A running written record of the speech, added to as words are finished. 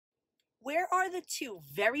Where are the two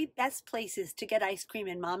very best places to get ice cream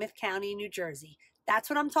in Monmouth County, New Jersey?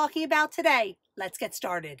 That's what I'm talking about today. Let's get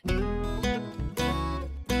started.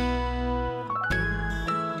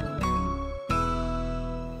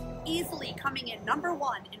 Easily coming in number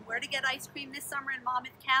one in where to get ice cream this summer in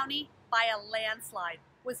Monmouth County by a landslide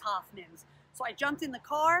was Hoffman's. So I jumped in the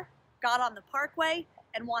car, got on the parkway,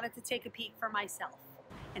 and wanted to take a peek for myself.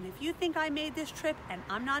 And if you think I made this trip and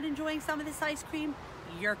I'm not enjoying some of this ice cream,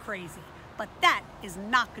 you're crazy. But that is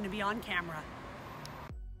not going to be on camera.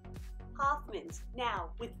 Hoffman's, now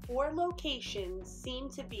with 4 locations, seem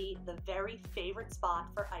to be the very favorite spot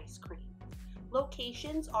for ice cream.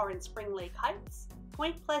 Locations are in Spring Lake Heights,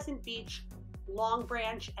 Point Pleasant Beach, Long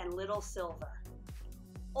Branch, and Little Silver.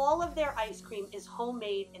 All of their ice cream is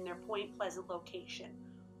homemade in their Point Pleasant location.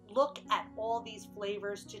 Look at all these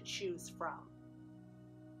flavors to choose from.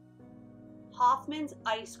 Hoffman's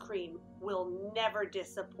ice cream will never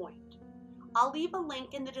disappoint. I'll leave a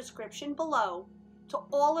link in the description below to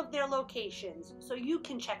all of their locations so you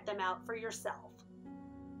can check them out for yourself.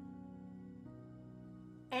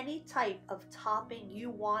 Any type of topping you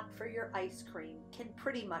want for your ice cream can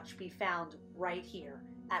pretty much be found right here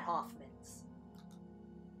at Hoffman's.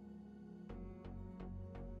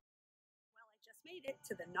 Well, I just made it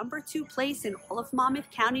to the number 2 place in all of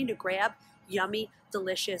Monmouth County to grab yummy,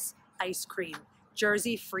 delicious ice cream,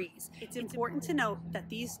 Jersey Freeze. It's important to note that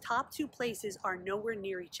these top 2 places are nowhere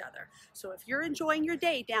near each other. So if you're enjoying your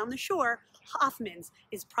day down the shore, Hoffman's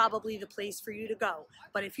is probably the place for you to go.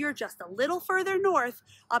 But if you're just a little further north,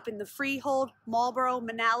 up in the Freehold, Marlboro,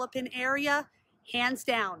 Manalapan area, hands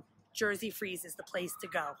down, Jersey Freeze is the place to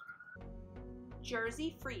go.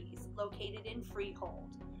 Jersey Freeze, located in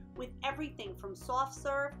Freehold, with everything from soft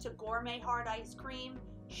serve to gourmet hard ice cream,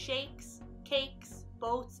 shakes, cakes,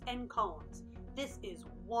 boats, and cones. This is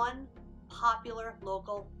one popular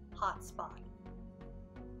local hotspot.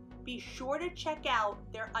 Be sure to check out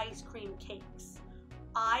their ice cream cakes.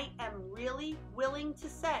 I am really willing to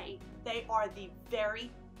say they are the very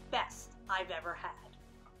best I've ever had.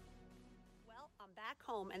 Well, I'm back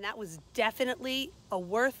home, and that was definitely a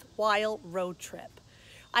worthwhile road trip.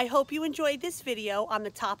 I hope you enjoyed this video on the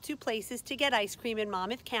top 2 places to get ice cream in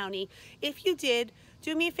Monmouth County. If you did,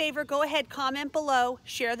 do me a favor, go ahead, comment below,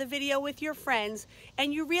 share the video with your friends,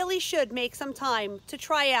 and you really should make some time to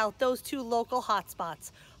try out those 2 local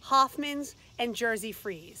hotspots, Hoffman's and Jersey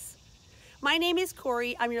Freeze. My name is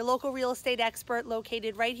Corey. I'm your local real estate expert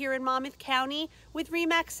located right here in Monmouth County with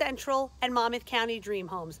RE/MAX Central and Monmouth County Dream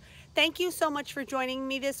Homes. Thank you so much for joining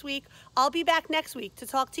me this week. I'll be back next week to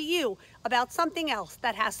talk to you about something else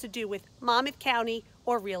that has to do with Monmouth County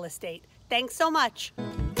or real estate. Thanks so much.